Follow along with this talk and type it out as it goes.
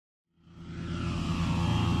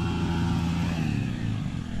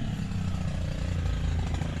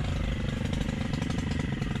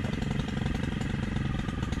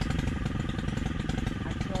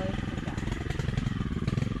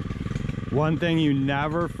One thing you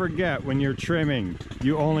never forget when you're trimming,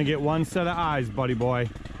 you only get one set of eyes, buddy boy.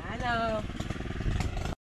 I know.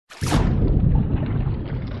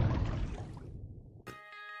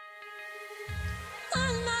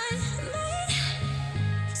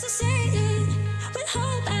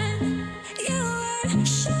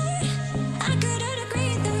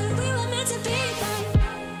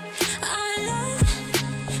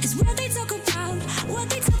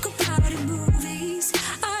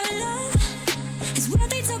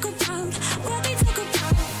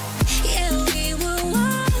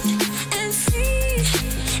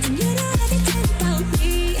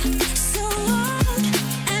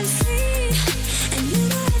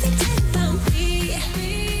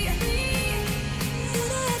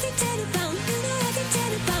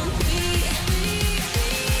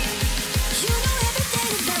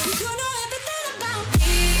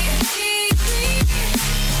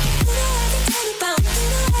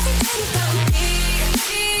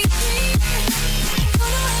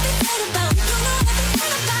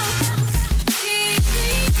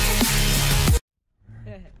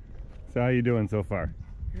 So how you doing so far?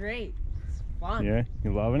 Great. It's fun. Yeah?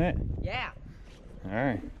 You loving it? Yeah.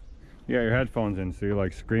 Alright. You got your headphones in, so you're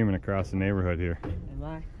like screaming across the neighborhood here. Am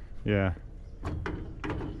I? Yeah.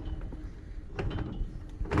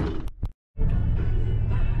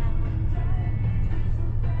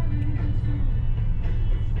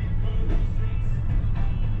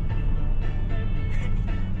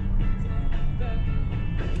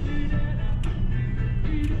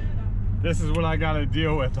 This is what I gotta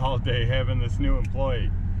deal with all day, having this new employee.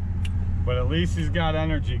 But at least he's got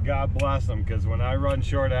energy, God bless him, because when I run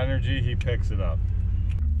short energy, he picks it up.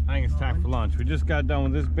 I think it's time for lunch. We just got done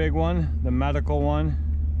with this big one, the medical one,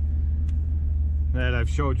 that I've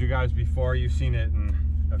showed you guys before. You've seen it in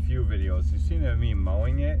a few videos. You've seen it of me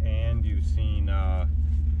mowing it, and you've seen, I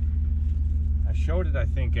showed it I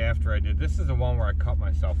think after I did. This is the one where I cut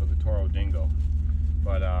myself with a Toro Dingo.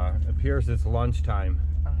 But it appears it's lunchtime.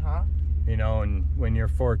 Uh-huh. You know, and when you're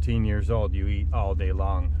 14 years old, you eat all day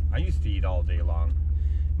long. I used to eat all day long.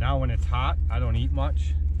 Now when it's hot, I don't eat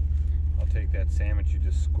much. I'll take that sandwich you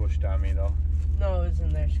just squished on me though. No, it was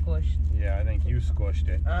in there squished. Yeah, I think you squished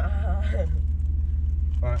it.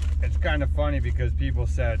 But it's kind of funny because people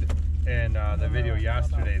said in the video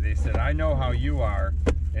yesterday, they said, I know how you are,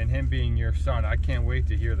 and him being your son, I can't wait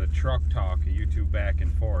to hear the truck talk of you two back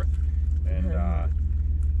and forth. And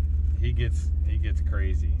he gets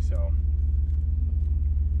crazy, so.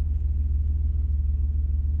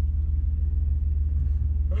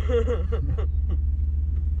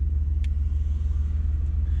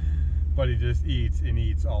 But he just eats and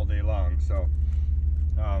eats all day long. So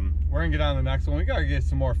we're gonna get on to the next one. We gotta get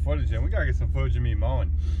some more footage in. We gotta get some footage of me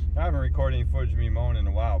mowing. I haven't recorded any footage of me mowing in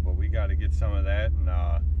a while, but we gotta get some of that, and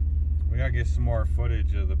we gotta get some more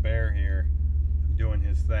footage of the bear here doing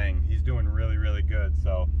his thing. He's doing really, really good.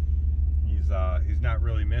 So he's not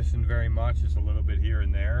really missing very much, just a little bit here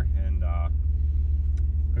and there, and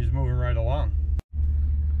he's moving right along.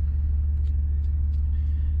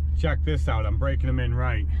 Check this out, I'm breaking them in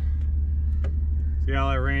right. See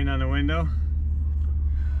all that rain on the window?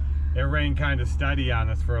 It rained kind of steady on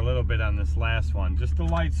us for a little bit on this last one. Just a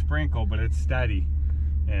light sprinkle, but it's steady.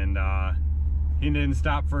 And he didn't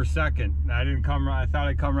stop for a second. I thought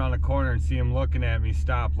I'd come around the corner and see him looking at me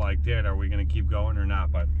stop like, Dad, are we gonna keep going or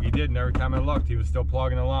not? But he didn't. Every time I looked, he was still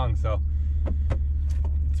plugging along, so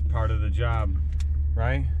it's part of the job,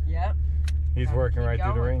 right? Yep. He's working right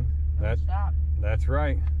through the rain. That's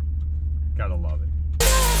right. Gotta love it.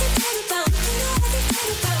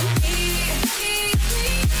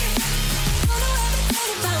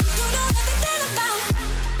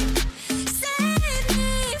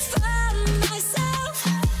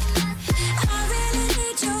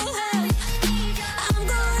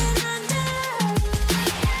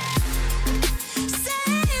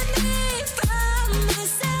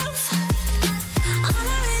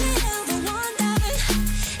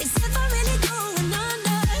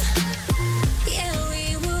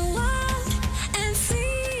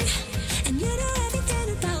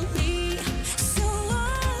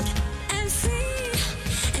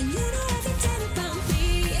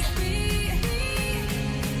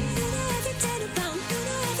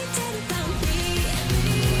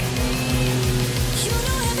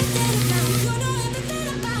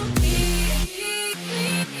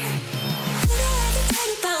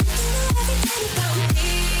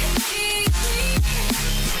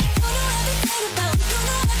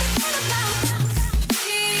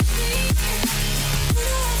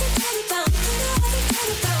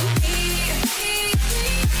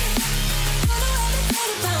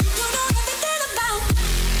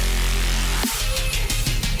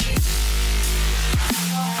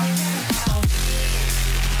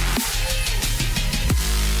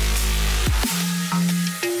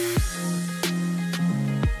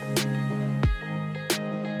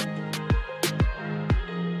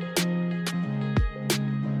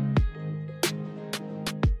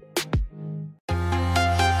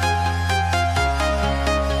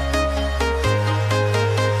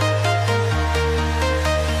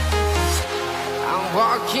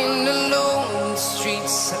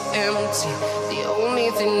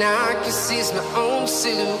 thing I can see is my own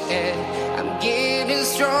silhouette. I'm getting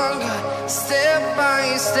stronger, step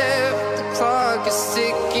by step. The clock is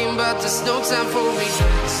ticking, but there's no time for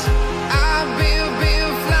regrets. I've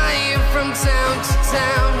been flying from town to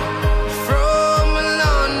town, from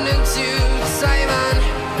London to Taiwan.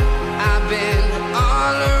 I've been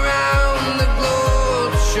all around the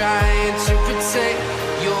globe trying to protect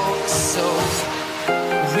your soul.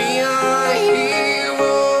 We are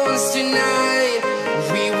heroes tonight.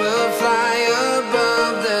 We will fly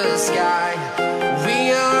above the sky.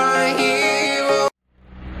 We are heroes.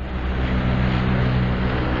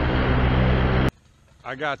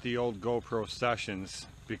 I got the old GoPro Sessions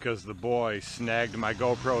because the boy snagged my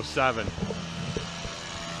GoPro 7.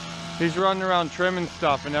 He's running around trimming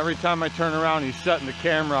stuff, and every time I turn around he's setting the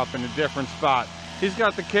camera up in a different spot. He's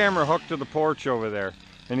got the camera hooked to the porch over there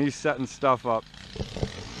and he's setting stuff up.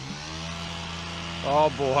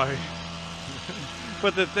 Oh boy.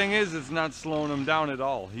 But the thing is, it's not slowing him down at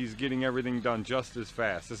all. He's getting everything done just as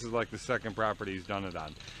fast. This is like the second property he's done it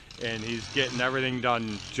on. And he's getting everything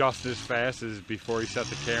done just as fast as before he set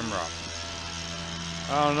the camera up.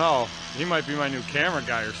 I don't know. He might be my new camera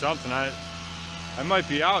guy or something. I might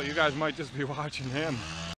be out. You guys might just be watching him.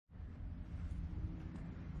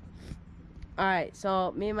 Alright,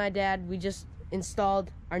 so me and my dad, we just installed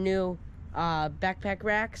our new backpack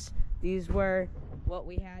racks. These were what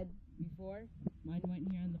we had before. Mine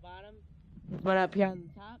went here on the bottom, his went up here on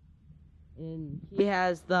the top, and he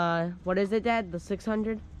has the, what is it, Dad? The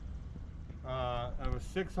 600? It was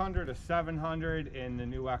 600, a 700, and the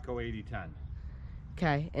new Echo 8010.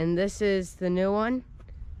 Okay, and this is the new one.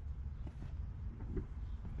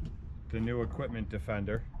 The new Equipment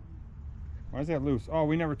Defender. Why is that loose? Oh,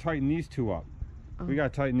 we never tightened these two up. Oh. We gotta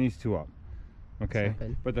tighten these two up. Okay,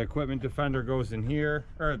 but the Equipment Defender goes in here,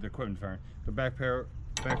 or the Equipment Defender, the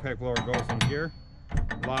backpack blower goes in here,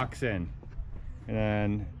 locks in, and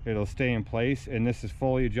then it'll stay in place. And this is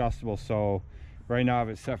fully adjustable, so right now I have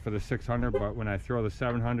it set for the 600, but when I throw the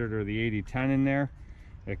 700 or the 8010 in there,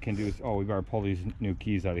 it can do, oh, we better pull these new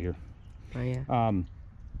keys out of here. Oh yeah.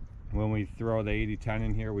 When we throw the 8010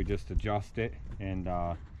 in here, we just adjust it, and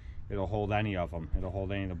it'll hold any of them. It'll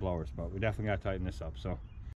hold any of the blowers, but we definitely got to tighten this up. So